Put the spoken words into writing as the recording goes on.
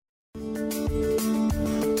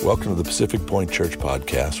Welcome to the Pacific Point Church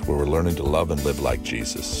podcast, where we're learning to love and live like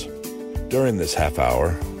Jesus. During this half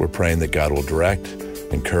hour, we're praying that God will direct,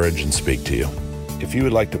 encourage, and speak to you. If you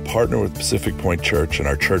would like to partner with Pacific Point Church and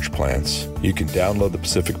our church plants, you can download the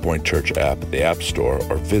Pacific Point Church app at the App Store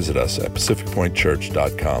or visit us at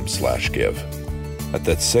pacificpointchurch.com/give. At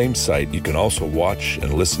that same site, you can also watch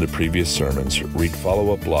and listen to previous sermons, read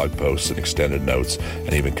follow-up blog posts and extended notes,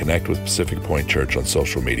 and even connect with Pacific Point Church on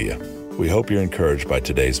social media. We hope you're encouraged by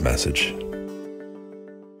today's message.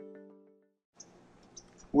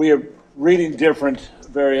 We are reading different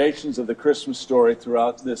variations of the Christmas story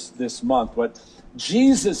throughout this month, but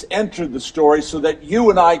Jesus entered the story so that you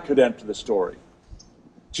and I could enter the story.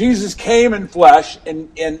 Jesus came in flesh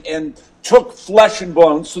and took flesh and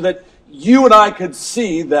bones so that you and I could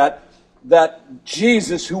see that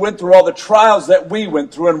Jesus, who went through all the trials that we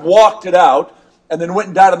went through and walked it out and then went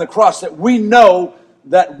and died on the cross, that we know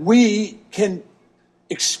that we can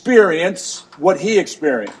experience what he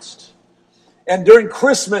experienced. And during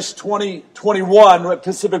Christmas 2021 at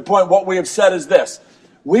Pacific Point, what we have said is this.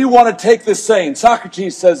 We want to take this saying.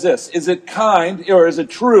 Socrates says this: is it kind, or is it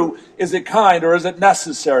true? Is it kind, or is it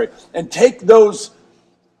necessary? And take those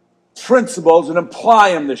principles and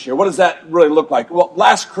apply them this year. What does that really look like? Well,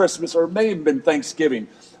 last Christmas, or it may have been Thanksgiving,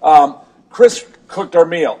 Chris cooked our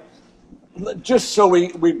meal. Just so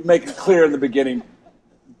we make it clear in the beginning,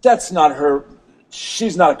 that's not her.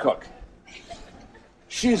 She's not a cook.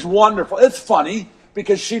 She's wonderful. It's funny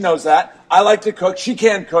because she knows that. I like to cook. She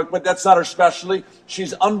can cook, but that's not her specialty.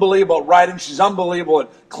 She's unbelievable at writing. She's unbelievable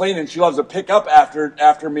at cleaning. She loves to pick up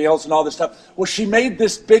after meals and all this stuff. Well, she made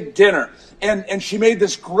this big dinner, and she made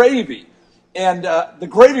this gravy. And the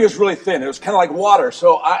gravy was really thin. It was kind of like water.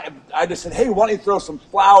 So I just said, hey, why don't you throw some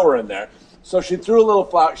flour in there? So she threw a little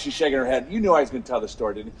flour. She's shaking her head. You knew I was going to tell the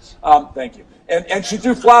story, didn't you? Thank you. And she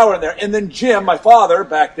threw flour in there. And then Jim, my father,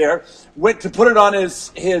 back there, went to put it on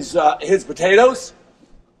his potatoes,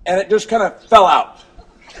 and it just kind of fell out.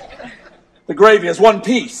 The gravy is one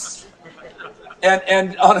piece.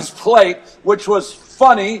 And on his plate, which was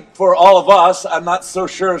funny for all of us. I'm not so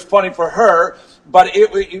sure it's funny for her, but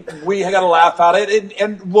we got to laugh at it.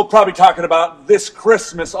 And we'll probably talk about this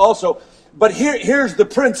Christmas also. But here's the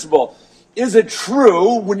principle. Is it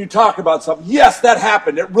true when you talk about something? Yes, that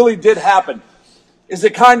happened. It really did happen. Is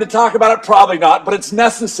it kind to talk about it? Probably not, but it's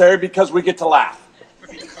necessary because we get to laugh.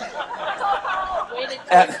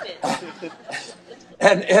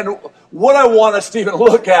 And what I want us to even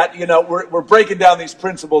look at, we're breaking down these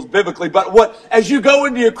principles biblically, but as you go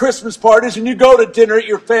into your Christmas parties and you go to dinner at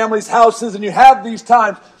your family's houses and you have these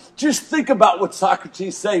times, just think about what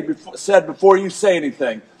Socrates said before you say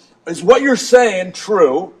anything. Is what you're saying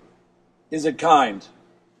true? Is it kind?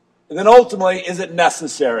 And then ultimately, is it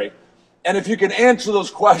necessary? And if you can answer those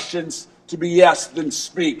questions to be yes, then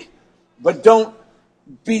speak. But don't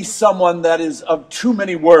be someone that is of too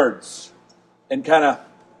many words and kind of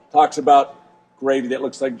talks about gravy that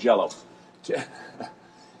looks like Jell-O.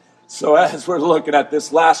 So as we're looking at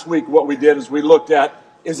this last week, what we did is we looked at,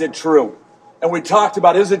 is it true? And we talked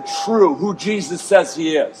about, is it true who Jesus says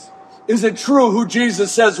he is? Is it true who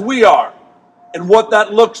Jesus says we are? And what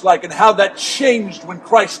that looks like and how that changed when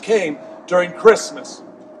Christ came during Christmas.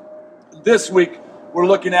 This week, we're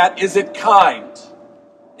looking at, is it kind?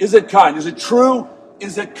 Is it kind? Is it true?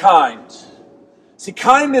 Is it kind? See,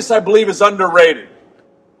 kindness, I believe, is underrated.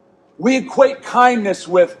 We equate kindness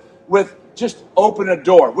with just open a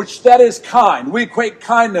door, which that is kind. We equate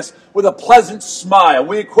kindness with a pleasant smile.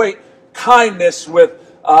 We equate kindness with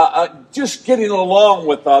just getting along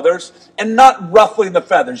with others and not ruffling the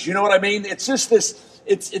feathers. You know what I mean? It's just this,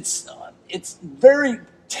 it's very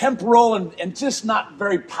temporal and just not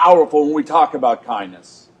very powerful when we talk about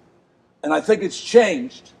kindness. And I think it's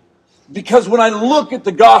changed because when I look at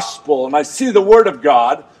the gospel and I see the word of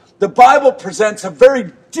God, the Bible presents a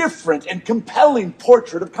very different and compelling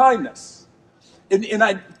portrait of kindness. And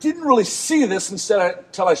I didn't really see this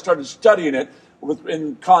until I started studying it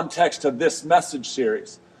in context of this message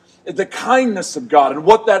series. The kindness of God and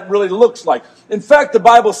what that really looks like. In fact, the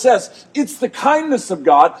Bible says it's the kindness of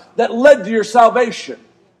God that led to your salvation.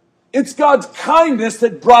 It's God's kindness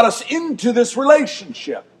that brought us into this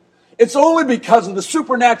relationship. It's only because of the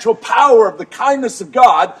supernatural power of the kindness of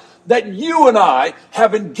God that you and I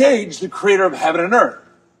have engaged the creator of heaven and earth.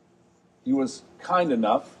 He was kind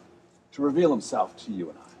enough to reveal himself to you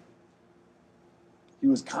and I. He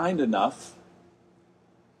was kind enough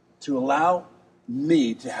to allow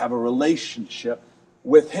me to have a relationship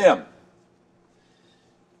with him.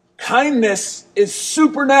 Kindness is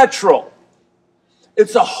supernatural.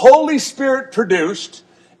 It's a Holy Spirit produced,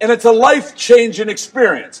 and it's a life-changing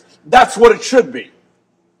experience. That's what it should be.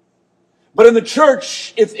 But in the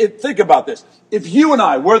church, think about this. If you and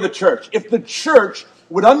I were the church, if the church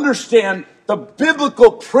would understand the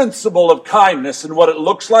biblical principle of kindness and what it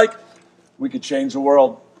looks like, we could change the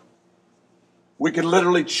world. We could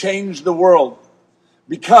literally change the world.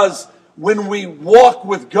 Because when we walk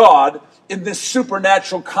with God in this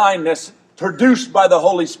supernatural kindness produced by the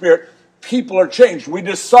Holy Spirit, people are changed. We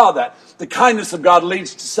just saw that. The kindness of God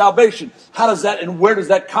leads to salvation. How does that, and where does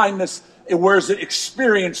that kindness, and where is it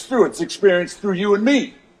experienced through? It's experienced through you and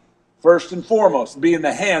me. First and foremost, being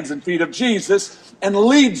the hands and feet of Jesus, and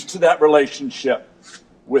leads to that relationship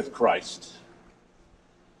with Christ.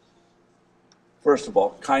 First of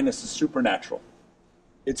all, kindness is supernatural.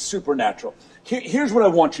 It's supernatural. Here's what I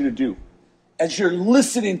want you to do. As you're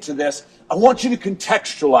listening to this, I want you to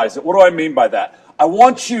contextualize it. What do I mean by that? I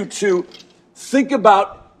want you to think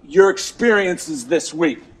about your experiences this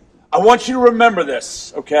week. I want you to remember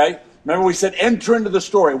this, okay? Remember we said enter into the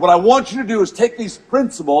story. What I want you to do is take these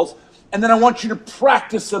principles, and then I want you to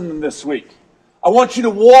practice them this week. I want you to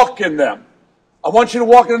walk in them. I want you to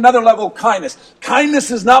walk in another level of kindness.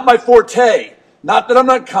 Kindness is not my forte. Not that I'm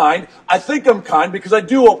not kind. I think I'm kind because I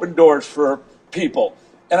do open doors for people.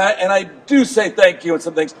 And I do say thank you and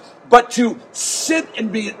some things. But to sit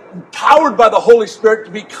and be empowered by the Holy Spirit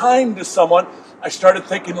to be kind to someone, I started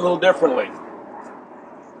thinking a little differently.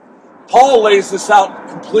 Paul lays this out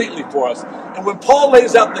completely for us. And when Paul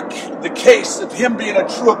lays out the case of him being a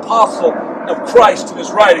true apostle of Christ in his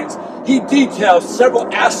writings, he details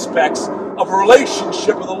several aspects of a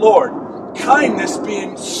relationship with the Lord. Kindness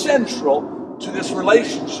being central to this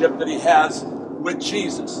relationship that he has with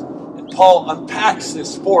Jesus. And Paul unpacks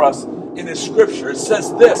this for us in his scripture. It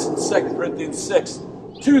says this in 2 Corinthians 6,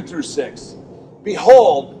 2 through 6.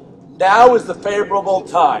 Behold, now is the favorable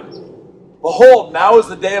time. Behold, now is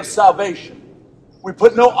the day of salvation. We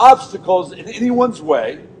put no obstacles in anyone's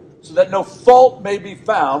way, so that no fault may be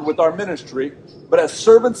found with our ministry, but as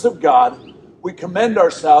servants of God, we commend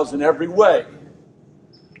ourselves in every way.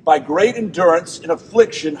 By great endurance in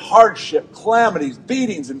affliction, hardship, calamities,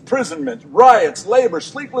 beatings, imprisonment, riots, labor,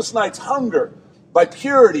 sleepless nights, hunger, by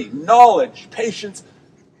purity, knowledge, patience,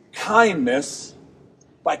 kindness,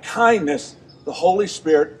 by kindness, the Holy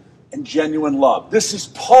Spirit, and genuine love. This is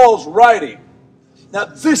Paul's writing. Now,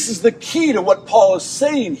 this is the key to what Paul is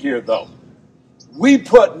saying here, though. We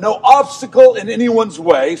put no obstacle in anyone's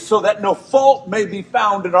way so that no fault may be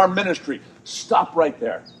found in our ministry. Stop right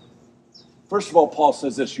there. First of all, Paul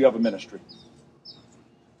says this, you have a ministry.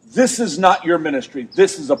 This is not your ministry.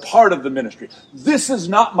 This is a part of the ministry. This is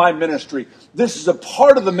not my ministry. This is a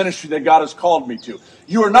part of the ministry that God has called me to.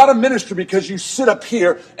 You are not a minister because you sit up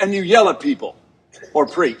here and you yell at people or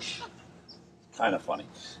preach. Kind of funny.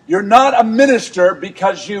 You're not a minister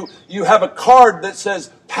because you have a card that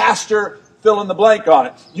says pastor fill in the blank on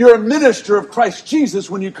it. You're a minister of Christ Jesus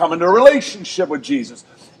when you come into a relationship with Jesus.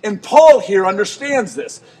 And Paul here understands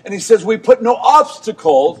this. And he says, we put no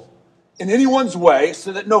obstacles in anyone's way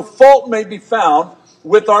so that no fault may be found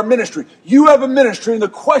with our ministry. You have a ministry, and the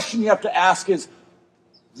question you have to ask is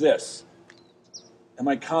this. Am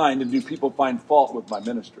I kind, and do people find fault with my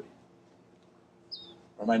ministry?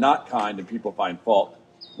 Or am I not kind, and people find fault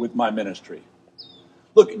with my ministry?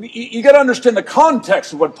 Look, you got to understand the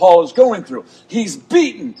context of what Paul is going through. He's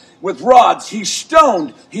beaten with rods. He's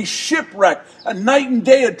stoned. He's shipwrecked. A night and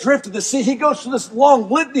day adrift of the sea. He goes through this long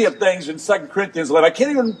litany of things in 2 Corinthians 11. I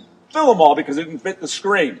can't even fill them all because it didn't fit the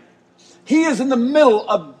screen. He is in the middle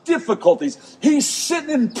of difficulties. He's sitting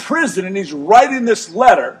in prison and he's writing this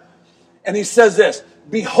letter. And he says this,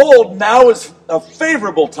 behold, now is a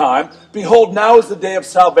favorable time. Behold, now is the day of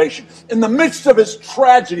salvation. In the midst of his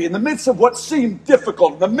tragedy, in the midst of what seemed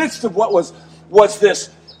difficult, in the midst of what was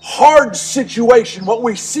this hard situation, what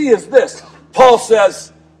we see is this. Paul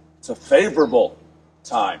says, it's a favorable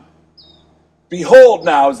time. Behold,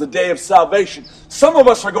 now is the day of salvation. Some of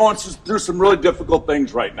us are going through some really difficult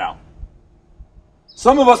things right now.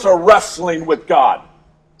 Some of us are wrestling with God.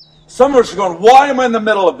 Some of us are going, why am I in the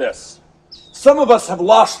middle of this? Some of us have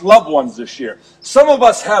lost loved ones this year. Some of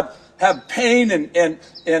us have pain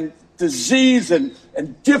and disease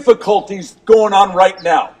and difficulties going on right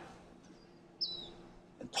now.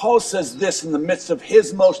 And Paul says this in the midst of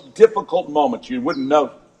his most difficult moments. You wouldn't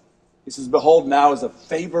know. He says, behold, now is a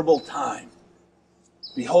favorable time.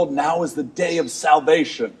 Behold, now is the day of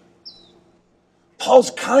salvation.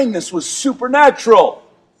 Paul's kindness was supernatural.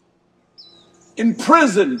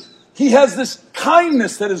 Imprisoned, he has this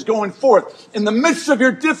kindness that is going forth. In the midst of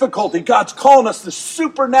your difficulty, God's calling us the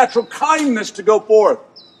supernatural kindness to go forth.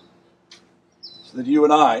 So that you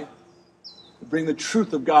and I bring the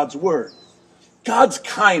truth of God's word. God's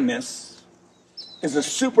kindness is a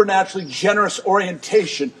supernaturally generous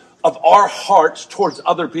orientation of our hearts towards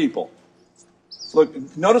other people.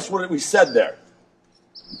 Look, notice what we said there.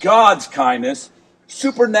 God's kindness,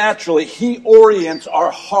 supernaturally, he orients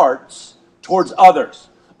our hearts towards others.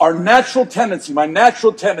 Our natural tendency, my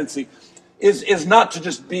natural tendency, is not to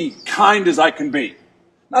just be kind as I can be.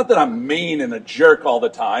 Not that I'm mean and a jerk all the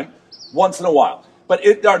time, once in a while.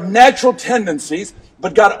 But our natural tendencies,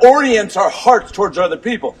 but God orients our hearts towards other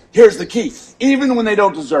people. Here's the key. Even when they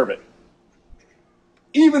don't deserve it.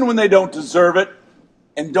 Even when they don't deserve it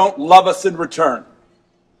and don't love us in return.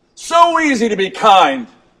 So easy to be kind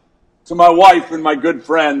to my wife and my good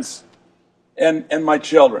friends and my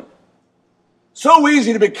children. So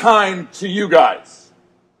easy to be kind to you guys.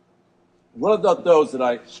 What about those that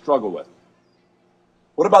I struggle with?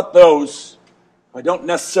 What about those I don't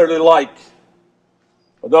necessarily like?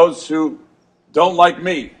 Or those who don't like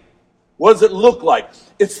me? What does it look like?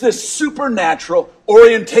 It's this supernatural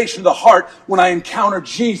orientation of the heart when I encounter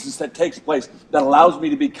Jesus that takes place that allows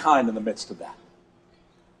me to be kind in the midst of that.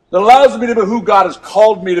 That allows me to be who God has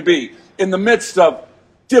called me to be in the midst of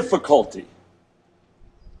difficulty.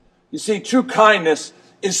 You see, true kindness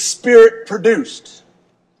is Spirit produced.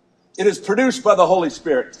 It is produced by the Holy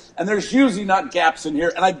Spirit. And there's usually not gaps in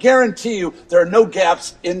here. And I guarantee you there are no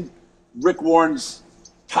gaps in Rick Warren's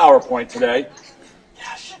PowerPoint today.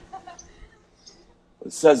 Gosh.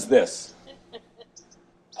 It says this.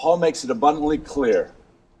 Paul makes it abundantly clear.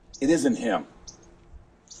 It isn't him.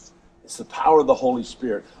 It's the power of the Holy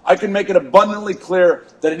Spirit. I can make it abundantly clear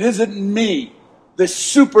that it isn't me, this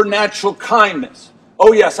supernatural kindness.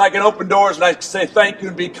 Oh yes, I can open doors and I can say thank you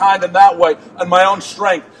and be kind in that way on my own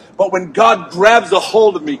strength. But when God grabs a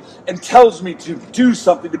hold of me and tells me to do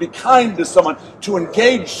something, to be kind to someone, to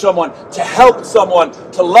engage someone, to help someone,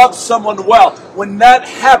 to love someone well, when that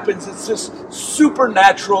happens, it's this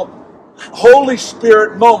supernatural Holy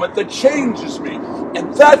Spirit moment that changes me.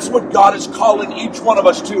 And that's what God is calling each one of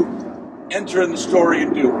us to enter in the story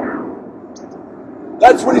and do.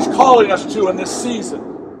 That's what he's calling us to in this season.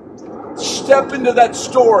 Step into that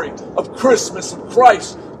story of Christmas, of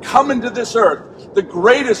Christ coming to this earth. The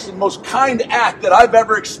greatest and most kind act that I've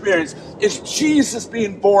ever experienced is Jesus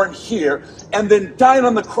being born here and then dying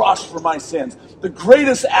on the cross for my sins. The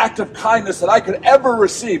greatest act of kindness that I could ever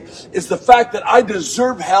receive is the fact that I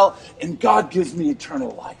deserve hell and God gives me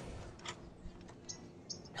eternal life.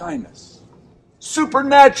 Kindness.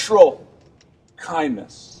 Supernatural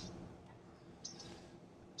kindness.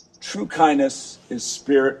 True kindness is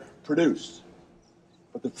Spirit produced.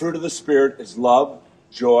 But the fruit of the Spirit is love,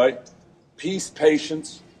 joy, peace,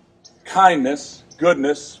 patience, kindness,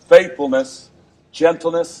 goodness, faithfulness,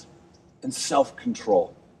 gentleness, and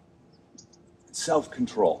self-control.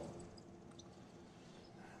 Self-control.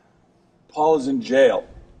 Paul is in jail.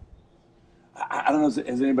 I don't know,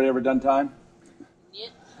 has anybody ever done time? Yeah.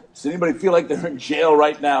 Does anybody feel like they're in jail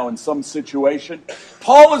right now in some situation?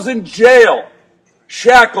 Paul is in jail,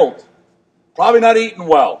 shackled, probably not eating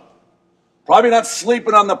well, probably not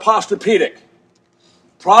sleeping on the Posturepedic,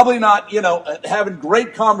 probably not, having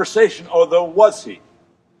great conversation, although was he?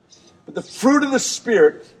 But the fruit of the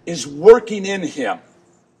Spirit is working in him.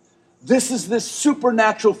 This is this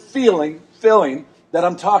supernatural filling that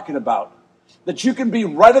I'm talking about. That you can be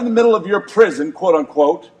right in the middle of your prison, quote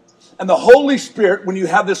unquote, and the Holy Spirit, when you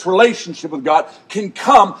have this relationship with God, can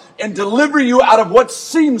come and deliver you out of what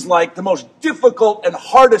seems like the most difficult and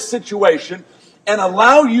hardest situation and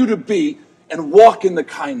allow you to be and walk in the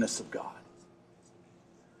kindness of God.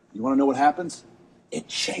 You want to know what happens? It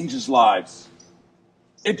changes lives.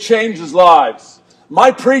 It changes lives.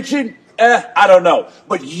 My preaching? I don't know.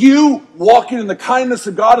 But you walking in the kindness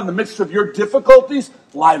of God in the midst of your difficulties,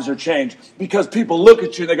 lives are changed. Because people look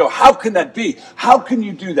at you and they go, how can that be? How can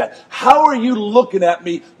you do that? How are you looking at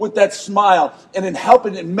me with that smile and in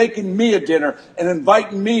helping and making me a dinner and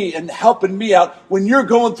inviting me and helping me out when you're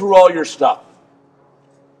going through all your stuff?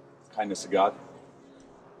 Kindness of God.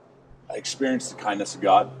 I experienced the kindness of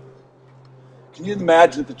God. Can you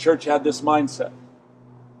imagine if the church had this mindset?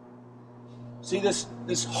 See,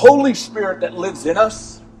 this Holy Spirit that lives in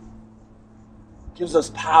us gives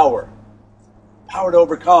us power. Power to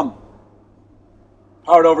overcome.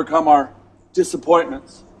 Power to overcome our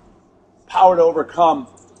disappointments. Power to overcome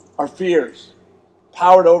our fears.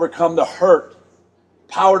 Power to overcome the hurt.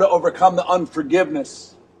 Power to overcome the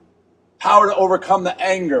unforgiveness. Power to overcome the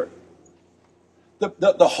anger.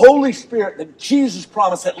 The Holy Spirit that Jesus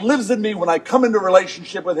promised that lives in me when I come into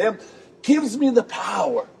relationship with Him gives me the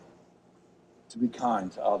power to be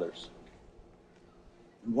kind to others.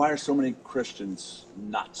 And why are so many Christians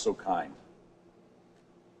not so kind?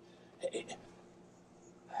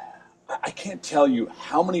 I I can't tell you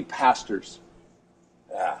how many pastors,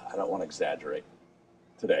 I don't want to exaggerate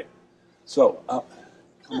today. So,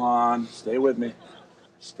 come on, stay with me.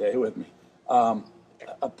 Stay with me.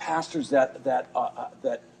 Pastors that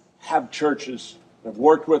have churches that I've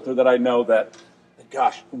worked with or that I know that,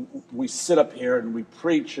 gosh, we sit up here and we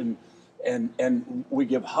preach and we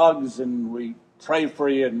give hugs and we pray for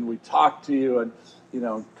you and we talk to you and,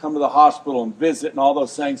 come to the hospital and visit and all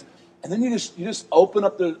those things. And then you just open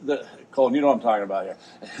up the Colin, you know what I'm talking about here,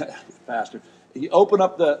 Pastor. You open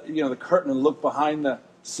up the curtain and look behind the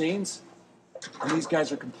scenes, and these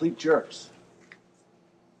guys are complete jerks.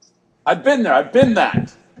 I've been there. I've been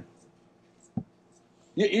that.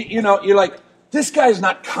 You're like, this guy's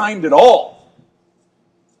not kind at all.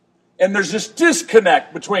 And there's this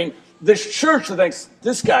disconnect between this church that thinks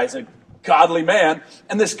this guy's a godly man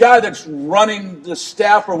and this guy that's running the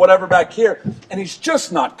staff or whatever back here, and he's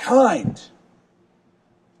just not kind.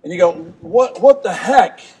 And you go, what the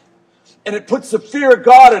heck? And it puts the fear of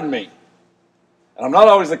God in me. And I'm not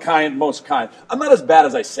always the most kind. I'm not as bad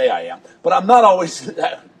as I say I am, but I'm not always.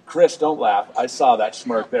 Chris, don't laugh. I saw that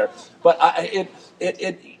smirk there. But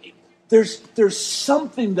there's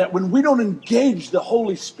something that when we don't engage the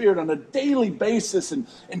Holy Spirit on a daily basis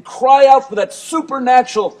and cry out for that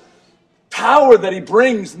supernatural power that He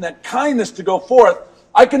brings and that kindness to go forth,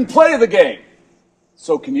 I can play the game.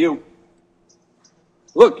 So can you.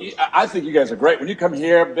 Look, I think you guys are great. When you come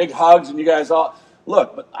here, big hugs, and you guys all...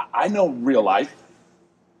 Look, but I know real life.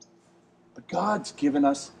 But God's given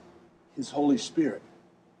us His Holy Spirit,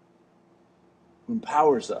 who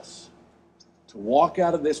empowers us to walk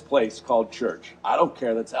out of this place called church. I don't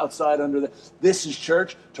care. That's outside under the... This is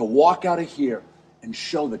church. To walk out of here and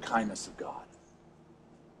show the kindness of God.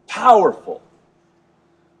 Powerful.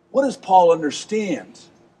 What does Paul understand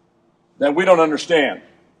that we don't understand?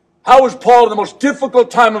 How is Paul in the most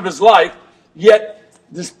difficult time of his life, yet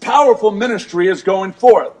this powerful ministry is going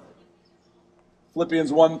forth?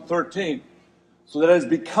 Philippians 1:13. So that it has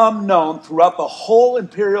become known throughout the whole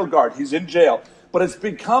imperial guard. He's in jail. But it's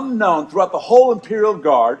become known throughout the whole imperial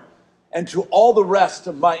guard and to all the rest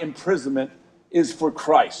of my imprisonment is for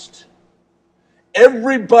Christ.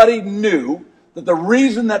 Everybody knew that the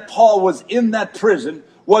reason that Paul was in that prison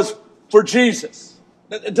was for Jesus.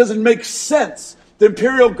 It doesn't make sense. The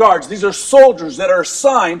imperial guards, these are soldiers that are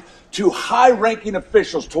assigned to high-ranking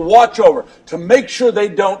officials to watch over, to make sure they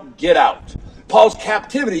don't get out. Paul's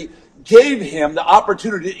captivity gave him the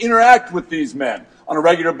opportunity to interact with these men on a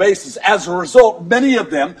regular basis. As a result, many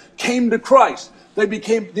of them came to Christ.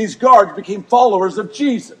 These guards became followers of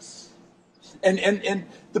Jesus. And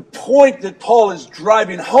the point that Paul is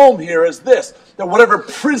driving home here is this, that whatever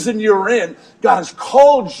prison you're in, God has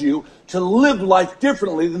called you to live life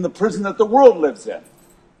differently than the prison that the world lives in.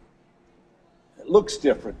 It looks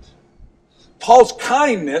different. Paul's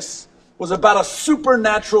kindness was about a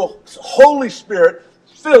supernatural Holy Spirit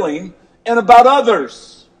filling and about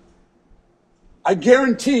others. I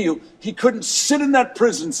guarantee you, he couldn't sit in that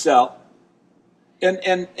prison cell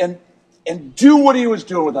and do what he was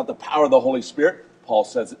doing without the power of the Holy Spirit. Paul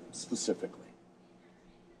says it specifically.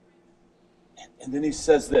 And then he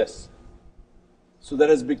says this, so that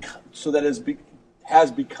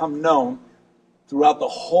has become known throughout the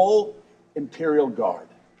whole imperial guard.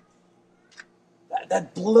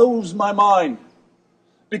 That blows my mind.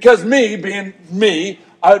 Because me, being me,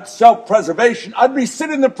 self-preservation, I'd be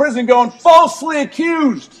sitting in the prison going, falsely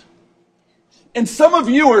accused. And some of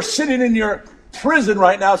you are sitting in your prison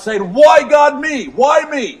right now saying, why God me? Why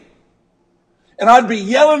me? And I'd be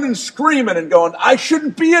yelling and screaming and going, I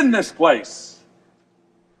shouldn't be in this place.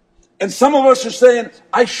 And some of us are saying,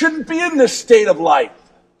 I shouldn't be in this state of life.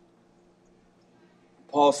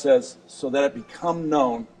 Paul says, so that it become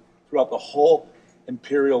known throughout the whole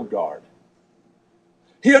imperial guard.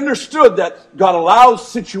 He understood that God allows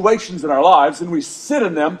situations in our lives and we sit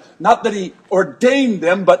in them, not that He ordained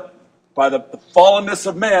them, but by the fallenness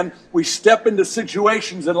of man, we step into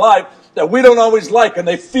situations in life that we don't always like and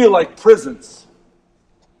they feel like prisons.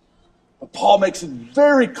 But Paul makes it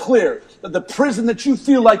very clear that the prison that you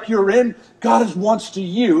feel like you're in, God wants to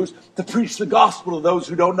use to preach the gospel to those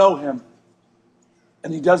who don't know Him.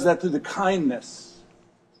 And He does that through the kindness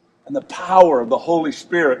and the power of the Holy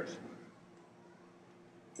Spirit.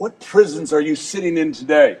 What prisons are you sitting in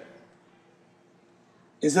today?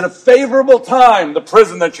 Is it a favorable time, the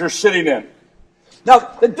prison that you're sitting in? Now,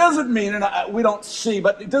 that doesn't mean, and we don't see,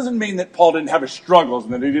 but it doesn't mean that Paul didn't have his struggles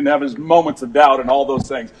and that he didn't have his moments of doubt and all those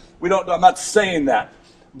things. I'm not saying that.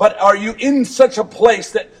 But are you in such a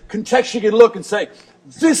place that contextually you can look and say,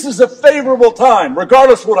 this is a favorable time,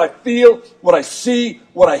 regardless of what I feel, what I see,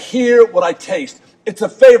 what I hear, what I taste. it's a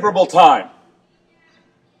favorable time.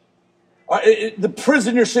 The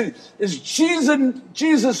prison you're sitting, is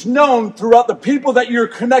Jesus known throughout the people that you're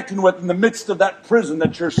connecting with in the midst of that prison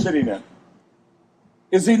that you're sitting in?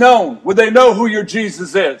 Is he known? Would they know who your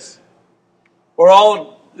Jesus is?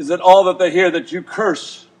 Or is it all that they hear that you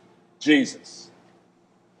curse Jesus?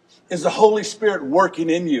 Is the Holy Spirit working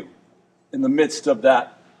in you in the midst of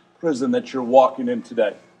that prison that you're walking in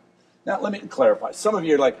today? Now, let me clarify. Some of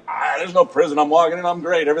you are like, there's no prison I'm walking in. I'm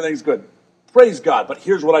great. Everything's good. Praise God. But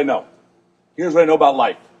here's what I know. Here's what I know about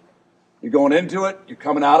life. You're going into it, you're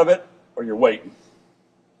coming out of it, or you're waiting.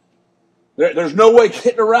 There's no way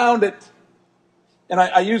getting around it. And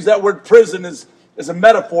I use that word prison as a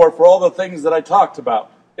metaphor for all the things that I talked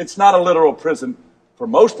about. It's not a literal prison for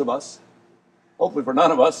most of us. Hopefully for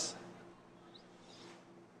none of us.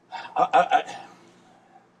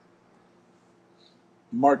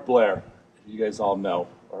 Mark Blair, if you guys all know,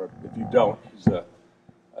 or if you don't, he's a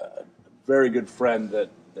very good friend that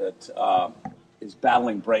is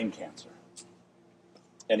battling brain cancer.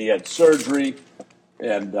 And he had surgery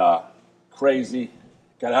and crazy,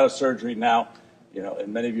 got out of surgery now.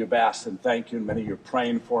 And many of you have asked him, thank you, and many of you are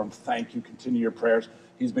praying for him, thank you, continue your prayers.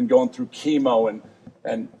 He's been going through chemo,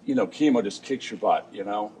 and chemo just kicks your butt,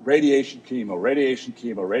 Radiation,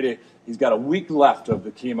 chemo. He's got a week left of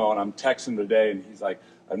the chemo, and I'm texting him today, and he's like,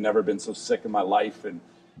 I've never been so sick in my life.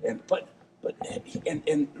 But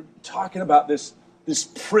talking about this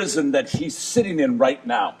prison that he's sitting in right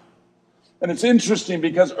now. And it's interesting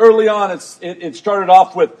because early on, it started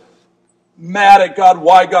off with mad at God,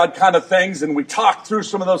 why God kind of things, and we talked through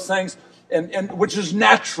some of those things, and which is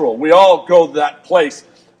natural. We all go to that place.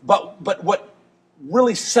 But what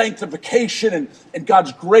really sanctification and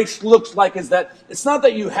God's grace looks like is that it's not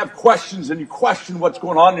that you have questions and you question what's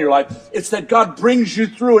going on in your life. It's that God brings you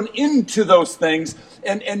through and into those things,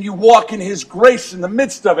 and you walk in his grace in the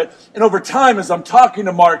midst of it. And over time, as I'm talking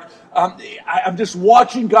to Mark, I'm just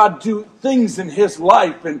watching God do things in his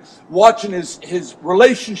life and watching his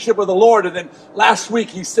relationship with the Lord. And then last week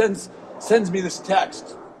he sends me this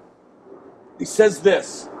text. He says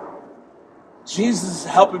this: Jesus is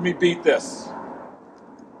helping me beat this.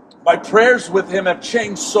 My prayers with him have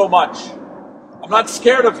changed so much. I'm not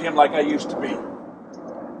scared of him like I used to be.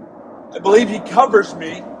 I believe he covers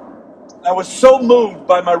me. I was so moved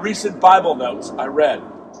by my recent Bible notes I read.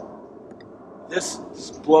 This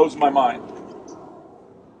blows my mind.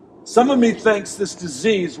 Some of me thinks this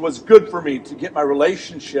disease was good for me to get my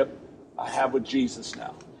relationship I have with Jesus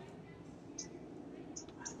now.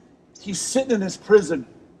 He's sitting in his prison,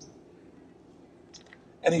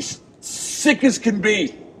 and he's sick as can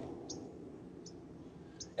be.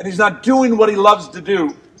 And he's not doing what he loves to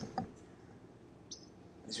do.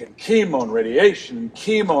 He's getting chemo and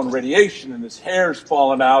radiation, and his hair's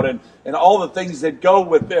falling out, and all the things that go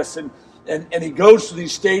with this. And he goes through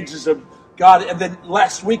these stages of God. And then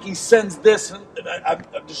last week he sends this, and I'm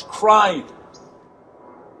just crying.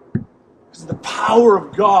 Because of the power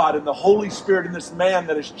of God and the Holy Spirit in this man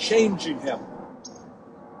that is changing him.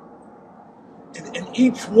 And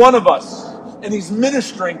each one of us, and he's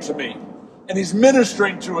ministering to me. And he's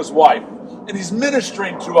ministering to his wife. And he's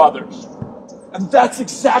ministering to others. And that's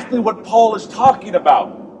exactly what Paul is talking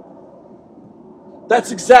about.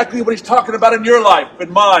 That's exactly what he's talking about in your life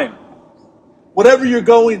and mine. Whatever you're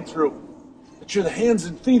going through, that you're the hands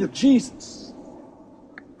and feet of Jesus.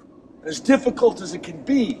 And as difficult as it can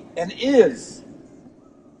be and is,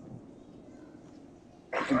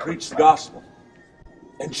 you can preach the gospel.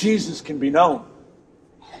 And Jesus can be known.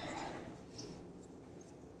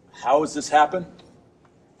 How has this happened?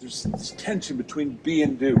 There's this tension between be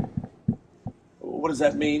and do. What does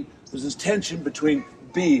that mean? There's this tension between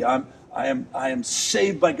be. I am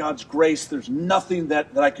saved by God's grace. There's nothing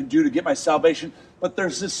that I can do to get my salvation. But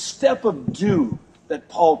there's this step of do that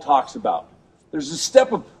Paul talks about. There's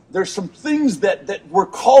some things that we're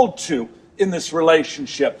called to in this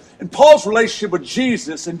relationship. And Paul's relationship with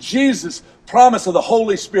Jesus and Jesus' promise of the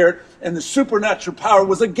Holy Spirit and the supernatural power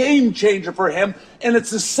was a game changer for him. And it's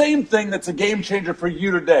the same thing that's a game changer for you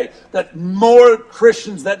today. That more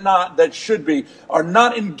Christians that should be are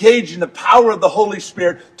not engaging the power of the Holy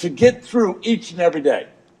Spirit to get through each and every day.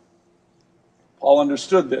 Paul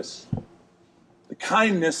understood this. The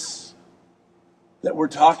kindness that we're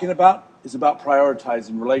talking about is about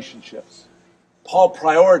prioritizing relationships. Paul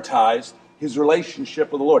prioritized his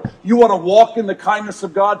relationship with the Lord. You want to walk in the kindness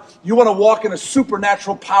of God? You want to walk in a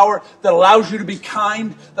supernatural power that allows you to be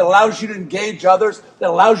kind, that allows you to engage others, that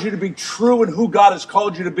allows you to be true in who God has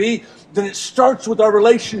called you to be? Then it starts with our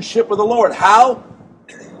relationship with the Lord. How?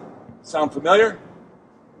 Sound familiar?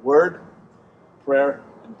 Word, prayer,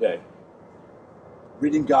 and day.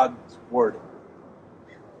 reading God's Word,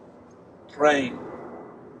 praying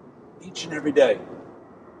each and every day,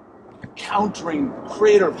 encountering the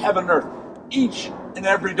Creator of heaven and earth each and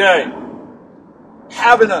every day,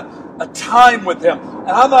 having a time with Him. And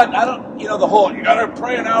the whole, you got to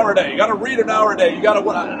pray an hour a day, you got to read an hour a day, you got to,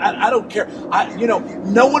 I don't care.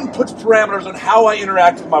 No one puts parameters on how I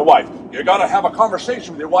interact with my wife. You got to have a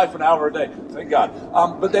conversation with your wife an hour a day. Thank God.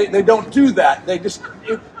 But they don't do that. They just,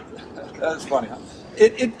 that's funny, huh?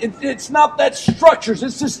 It's not that structures.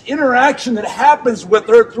 It's this interaction that happens with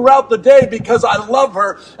her throughout the day because I love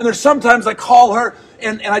her. And there's sometimes I call her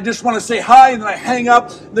and I just want to say hi and then I hang up.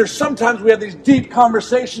 There's sometimes we have these deep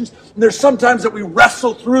conversations. And there's sometimes that we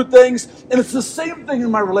wrestle through things. And it's the same thing in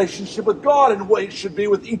my relationship with God and the way it should be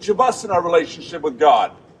with each of us in our relationship with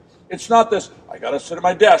God. It's not this, I got to sit at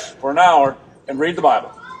my desk for an hour and read the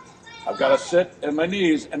Bible. I've got to sit on my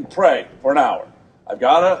knees and pray for an hour. I've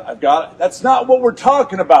got to. That's not what we're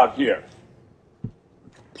talking about here.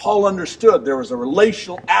 Paul understood there was a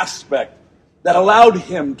relational aspect that allowed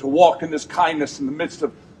him to walk in this kindness in the midst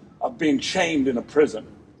of being chained in a prison.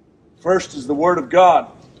 First is the Word of God.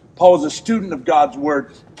 Paul was a student of God's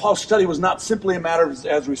Word. Paul's study was not simply a matter of,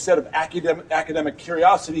 as we said, of academic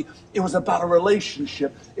curiosity. It was about a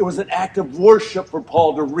relationship. It was an act of worship for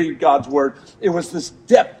Paul to read God's Word. It was this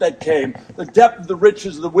depth that came, the depth of the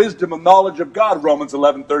riches of the wisdom and knowledge of God, Romans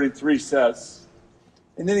 11:33 says.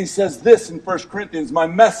 And then he says this in 1 Corinthians, my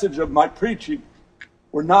message of my preaching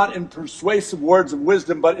were not in persuasive words of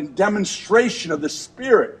wisdom, but in demonstration of the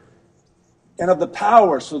Spirit and of the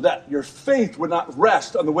power, so that your faith would not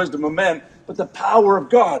rest on the wisdom of men, but the power of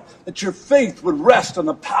God. That your faith would rest on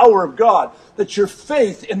the power of God. That your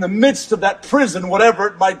faith in the midst of that prison, whatever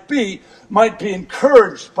it might be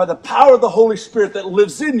encouraged by the power of the Holy Spirit that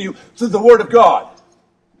lives in you through the Word of God.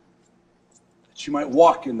 That you might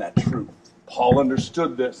walk in that truth. Paul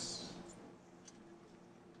understood this.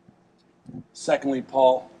 Secondly,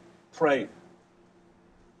 Paul prayed.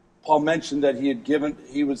 Paul mentioned that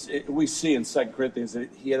we see in 2 Corinthians that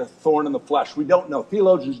he had a thorn in the flesh. We don't know.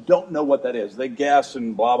 Theologians don't know what that is. They guess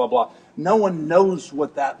and blah, blah, blah. No one knows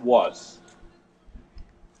what that was.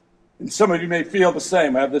 And some of you may feel the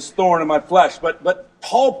same. I have this thorn in my flesh. But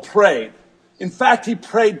Paul prayed. In fact, he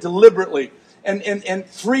prayed deliberately and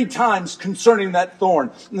 3 times concerning that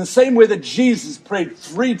thorn. In the same way that Jesus prayed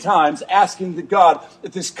 3 times asking to God,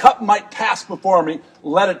 if this cup might pass before me,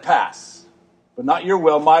 let it pass. But not your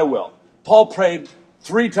will, my will. Paul prayed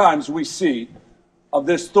 3 times, we see, of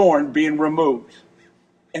this thorn being removed.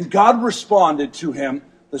 And God responded to him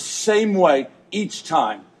the same way each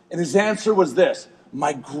time. And his answer was this: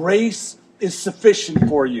 my grace is sufficient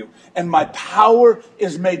for you, and my power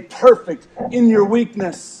is made perfect in your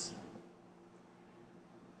weakness.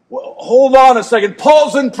 Well, hold on a second.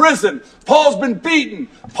 Paul's in prison. Paul's been beaten.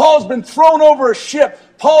 Paul's been thrown over a ship.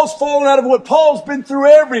 Paul's fallen out of wood. Paul's been through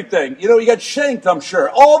everything. He got shanked, I'm sure.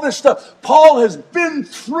 All this stuff. Paul has been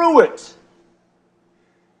through it.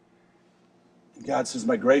 And God says,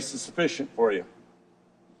 my grace is sufficient for you.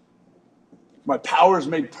 My power is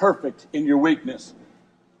made perfect in your weakness.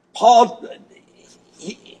 Paul,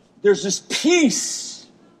 there's this peace.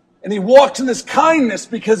 And he walks in this kindness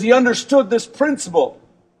because he understood this principle.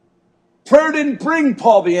 Prayer didn't bring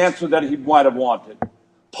Paul the answer that he might have wanted.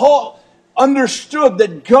 Paul understood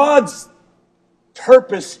that God's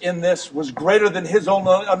purpose in this was greater than his own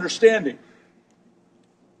understanding.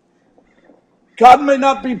 God may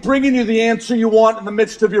not be bringing you the answer you want in the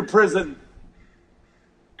midst of your prison.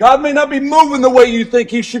 God may not be moving the way you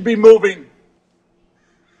think he should be moving.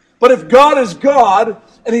 But if God is God,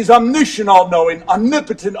 and he's omniscient, all-knowing,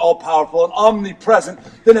 omnipotent, all-powerful, and omnipresent,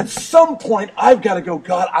 then at some point I've got to go,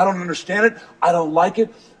 God, I don't understand it, I don't like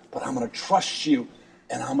it, but I'm going to trust you,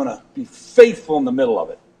 and I'm going to be faithful in the middle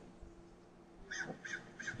of it.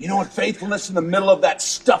 You know what faithfulness in the middle of that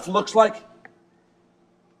stuff looks like?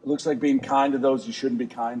 It looks like being kind to those you shouldn't be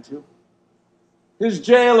kind to. His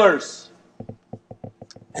jailers.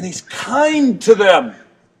 And he's kind to them.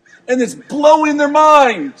 And it's blowing their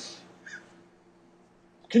minds.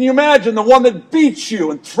 Can you imagine the one that beats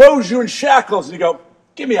you and throws you in shackles and you go,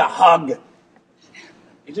 give me a hug.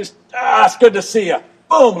 You just, it's good to see you.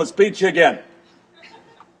 Boom, let's beat you again.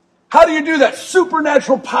 How do you do that?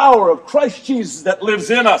 Supernatural power of Christ Jesus that lives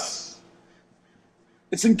in us.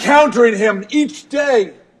 It's encountering him each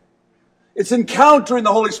day. It's encountering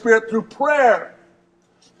the Holy Spirit through prayer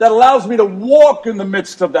that allows me to walk in the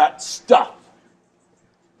midst of that stuff.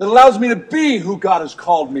 That allows me to be who God has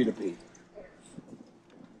called me to be.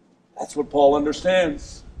 That's what Paul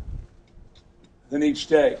understands. Then each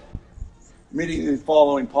day, immediately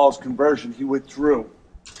following Paul's conversion, he withdrew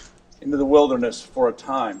into the wilderness for a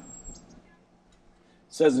time.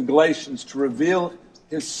 It says in Galatians, to reveal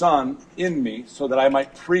his Son in me so that I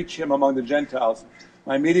might preach him among the Gentiles.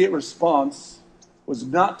 My immediate response was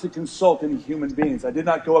not to consult any human beings. I did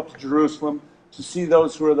not go up to Jerusalem to see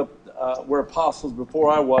those who were apostles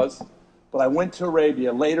before I was, but I went to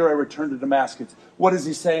Arabia. Later I returned to Damascus. What is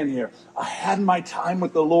he saying here? I had my time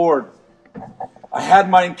with the Lord. I had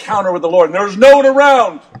my encounter with the Lord, and there was no one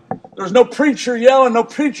around. There was no preacher yelling, no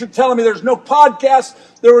preacher telling me, there's no podcast.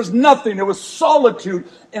 There was nothing. It was solitude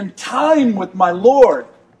and time with my Lord.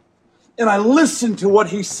 And I listened to what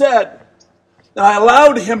he said. And I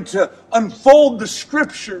allowed him to unfold the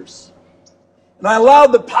scriptures. And I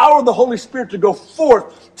allowed the power of the Holy Spirit to go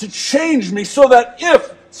forth to change me so that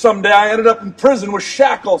if someday I ended up in prison with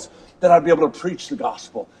shackles, that I'd be able to preach the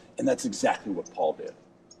gospel. And that's exactly what Paul did.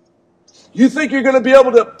 You think you're going to be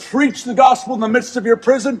able to preach the gospel in the midst of your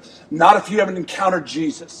prison? Not if you haven't encountered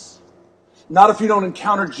Jesus. Not if you don't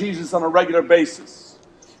encounter Jesus on a regular basis.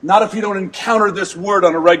 Not if you don't encounter this word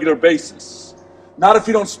on a regular basis. Not if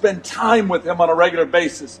you don't spend time with him on a regular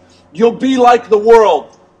basis. You'll be like the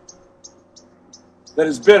world that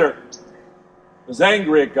is bitter, is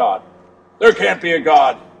angry at God. There can't be a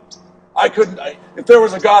God. If there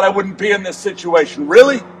was a God, I wouldn't be in this situation.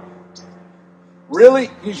 Really? Really?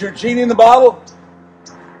 He's your genie in the bottle?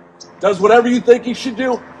 Does whatever you think he should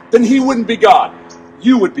do? Then he wouldn't be God.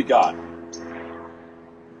 You would be God.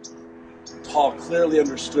 Paul clearly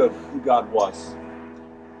understood who God was.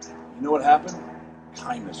 You know what happened?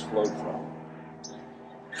 Kindness flowed from him.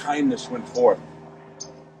 Kindness went forth.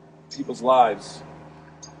 People's lives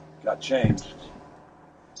got changed.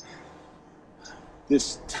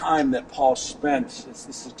 This time that Paul spent,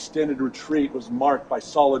 this extended retreat, was marked by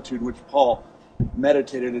solitude, which Paul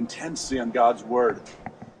meditated intensely on God's word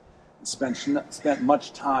and spent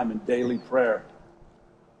much time in daily prayer.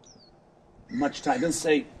 Much time. It doesn't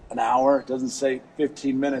say an hour. It doesn't say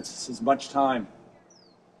 15 minutes. It says much time.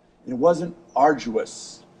 And it wasn't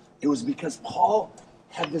arduous. It was because Paul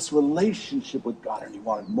had this relationship with God, and he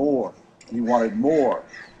wanted more, and he wanted more,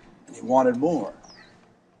 and he wanted more.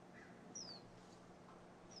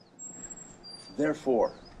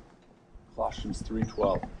 Therefore, Colossians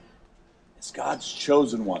 3:12, as God's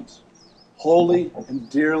chosen ones, holy and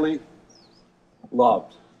dearly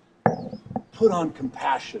loved, put on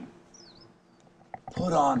compassion,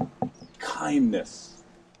 put on kindness,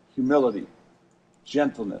 humility,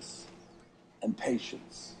 gentleness, and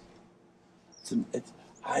patience.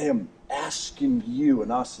 I am asking you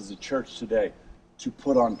and us as a church today to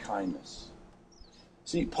put on kindness.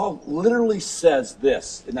 See, Paul literally says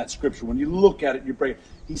this in that scripture. When you look at it, you break it.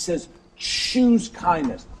 He says, choose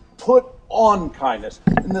kindness. Put on kindness.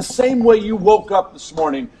 In the same way you woke up this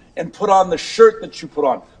morning and put on the shirt that you put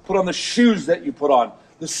on the shoes that you put on,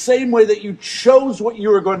 the same way that you chose what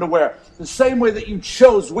you were going to wear, the same way that you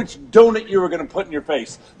chose which donut you were going to put in your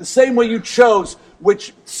face, the same way you chose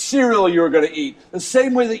which cereal you were going to eat, the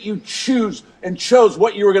same way that you chose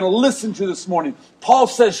what you were going to listen to this morning. Paul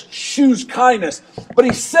says choose kindness, but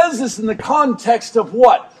he says this in the context of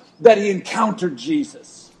what? That he encountered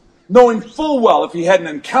Jesus. Knowing full well if he hadn't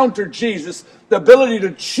encountered Jesus, the ability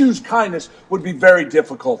to choose kindness would be very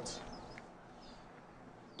difficult.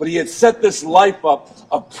 But he had set this life up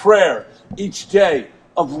of prayer each day,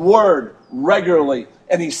 of word regularly.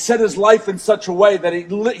 And he set his life in such a way that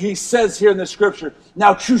he says here in the scripture,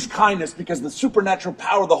 now choose kindness because the supernatural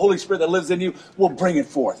power of the Holy Spirit that lives in you will bring it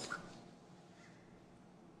forth.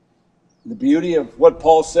 The beauty of what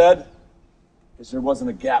Paul said is there wasn't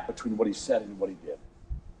a gap between what he said and what he did.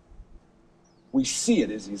 We see it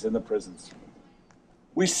as he's in the prisons.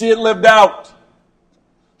 We see it lived out.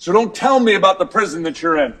 So don't tell me about the prison that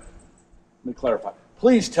you're in. Let me clarify.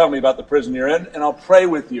 Please tell me about the prison you're in, and I'll pray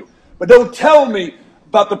with you. But don't tell me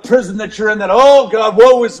about the prison that you're in that, oh God,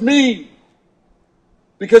 woe is me.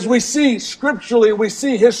 Because we see scripturally, we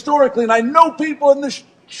see historically, and I know people in this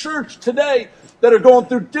church today that are going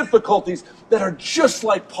through difficulties that are just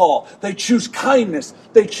like Paul. They choose kindness.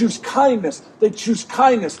 They choose kindness. They choose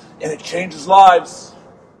kindness. And it changes lives.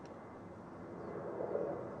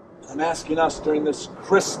 I'm asking us during this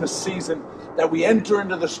Christmas season that we enter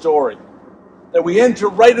into the story, that we enter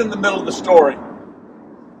right in the middle of the story,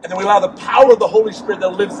 and then we allow the power of the Holy Spirit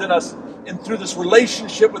that lives in us and through this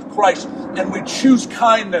relationship with Christ, and we choose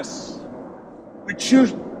kindness. We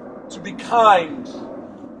choose to be kind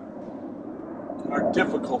in our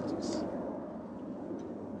difficulties.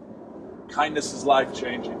 Kindness is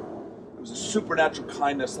life-changing. It was a supernatural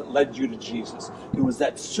kindness that led you to Jesus. It was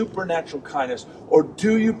that supernatural kindness. Or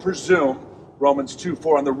do you presume, Romans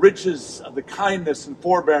 2:4, on the riches of the kindness and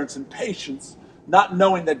forbearance and patience not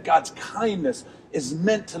knowing that God's kindness is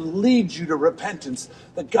meant to lead you to repentance,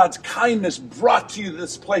 that God's kindness brought you to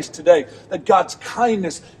this place today, that God's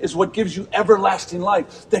kindness is what gives you everlasting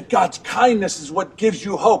life, that God's kindness is what gives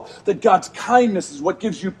you hope, that God's kindness is what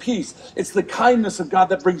gives you peace. It's the kindness of God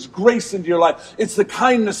that brings grace into your life. It's the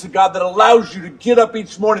kindness of God that allows you to get up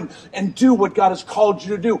each morning and do what God has called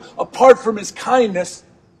you to do. Apart from his kindness,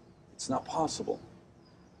 it's not possible.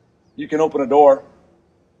 You can open a door.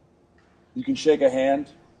 You can shake a hand.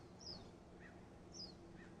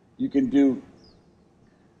 You can do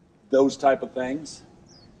those type of things.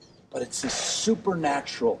 But it's this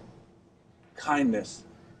supernatural kindness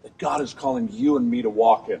that God is calling you and me to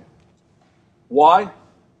walk in. Why?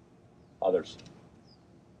 Others.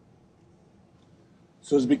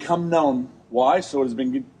 So it's become known. Why? So it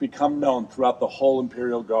has become known throughout the whole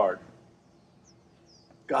imperial guard.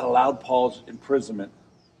 God allowed Paul's imprisonment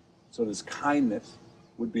so that his kindness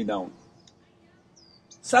would be known.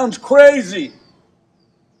 Sounds crazy.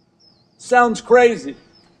 Sounds crazy.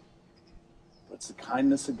 But it's the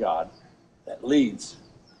kindness of God that leads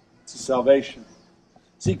to salvation.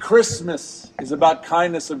 See, Christmas is about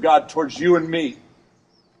kindness of God towards you and me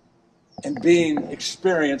and being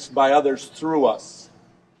experienced by others through us.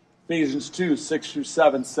 Ephesians 2,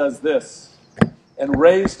 6-7 says this, and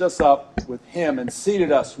raised us up with him and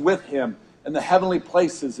seated us with him in the heavenly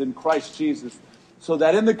places in Christ Jesus, so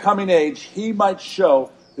that in the coming age he might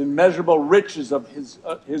show the immeasurable riches of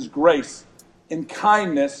his grace in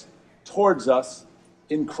kindness towards us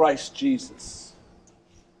in Christ Jesus.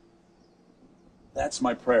 That's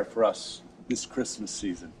my prayer for us this Christmas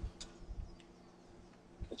season.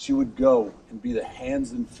 That you would go and be the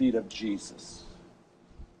hands and feet of Jesus.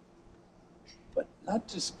 But not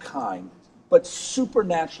just kind, but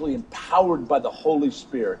supernaturally empowered by the Holy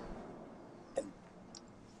Spirit and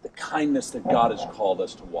the kindness that God has called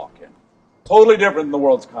us to walk in. Totally different than the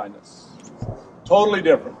world's kindness. Totally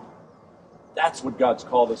different. That's what God's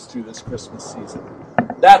called us to this Christmas season.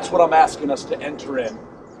 That's what I'm asking us to enter in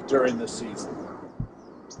during this season.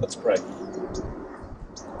 Let's pray.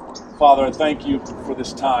 Father, I thank you for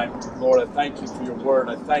this time. Lord, I thank you for your word.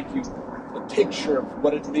 I thank you for the picture of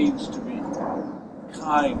what it means to be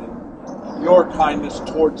kind and your kindness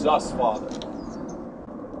towards us, Father.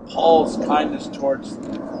 Paul's kindness towards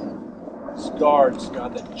his guards,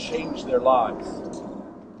 God, that changed their lives.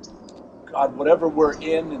 God, whatever we're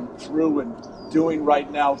in and through and doing right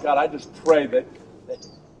now, God, I just pray that the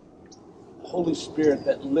Holy Spirit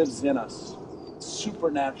that lives in us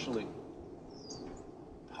supernaturally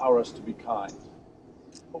empower us to be kind.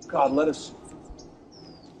 Oh God, let us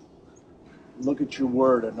look at your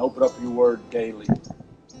word and open up your word daily.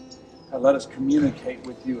 God, let us communicate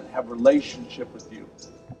with you and have relationship with you.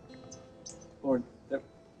 Lord, that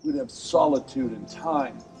we'd have solitude and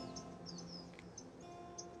time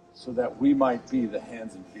so that we might be the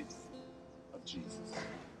hands and feet of Jesus.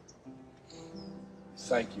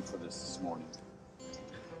 Thank you for this morning. In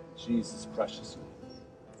Jesus' precious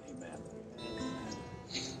name. Amen.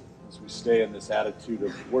 As we stay in this attitude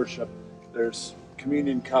of worship, there's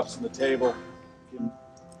communion cups on the table. You can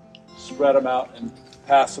spread them out and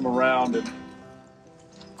pass them around. And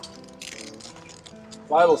the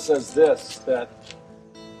Bible says this, that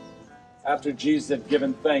after Jesus had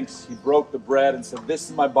given thanks, he broke the bread and said, "This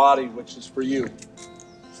is my body, which is for you."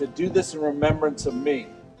 He said, "Do this in remembrance of me."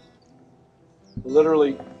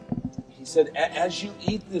 Literally, he said, as you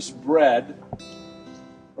eat this bread,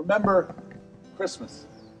 remember Christmas.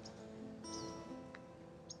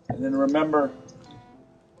 And then remember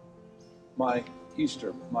my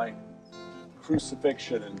Easter, my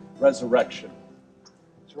crucifixion and resurrection.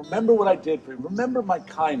 So remember what I did for you. Remember my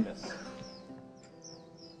kindness.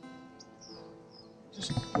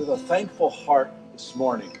 Just with a thankful heart this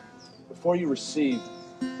morning, before you receive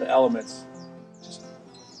the elements, just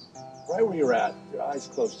right where you're at, your eyes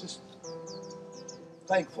closed, just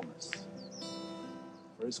thankfulness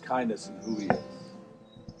for his kindness and who he is.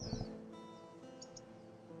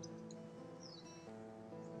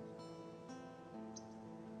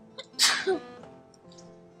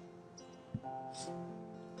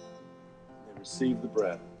 They received the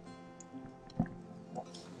bread.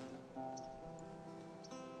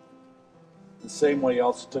 The same way he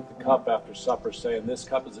also took the cup after supper, saying, "This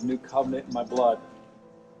cup is a new covenant in my blood.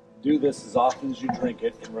 Do this as often as you drink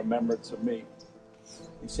it in remembrance of me."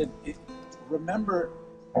 He said, remember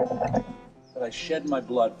that I shed my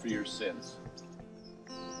blood for your sins.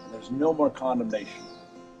 And there's no more condemnation.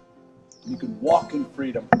 You can walk in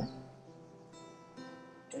freedom.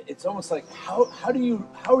 It's almost like, how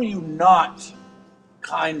are you not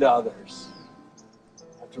kind to others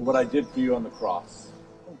after what I did for you on the cross?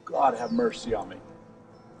 Oh, God, have mercy on me.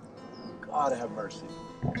 God, have mercy.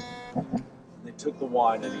 And they took the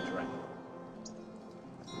wine and he drank it.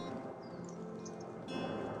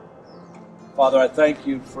 Father, I thank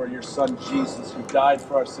you for your son Jesus, who died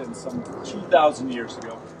for our sins some 2,000 years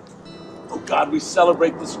ago. Oh God, we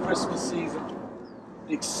celebrate this Christmas season,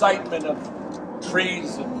 the excitement of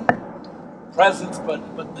trees and presents, but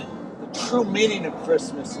the true meaning of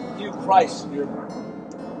Christmas and you, Christ, and your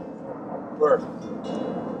birth.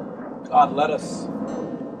 God, let us